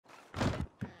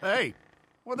Hey,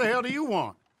 what the hell do you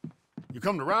want? You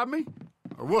come to rob me?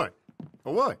 Or what?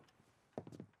 Or what?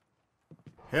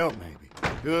 Help, maybe.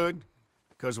 Good.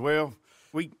 Because, well,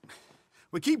 we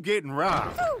keep getting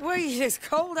robbed. Oh, wait, it's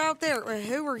cold out there.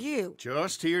 Who are you?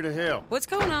 Just here to help. What's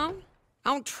going on?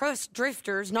 I don't trust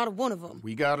drifters, not a one of them.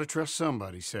 We gotta trust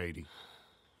somebody, Sadie.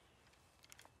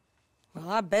 Well,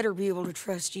 I better be able to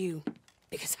trust you.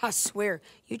 Because I swear,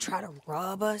 you try to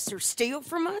rob us or steal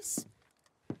from us,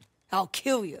 I'll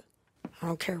kill you. I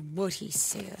don't care what he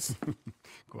says.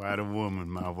 Quite a woman,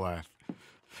 my wife.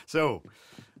 So,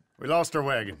 we lost our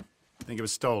wagon. I think it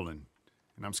was stolen.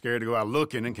 And I'm scared to go out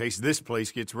looking in case this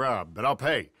place gets robbed. But I'll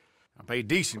pay. I'll pay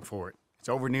decent for it. It's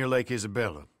over near Lake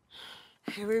Isabella.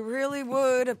 We really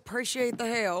would appreciate the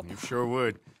help. You sure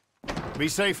would. Be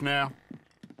safe now.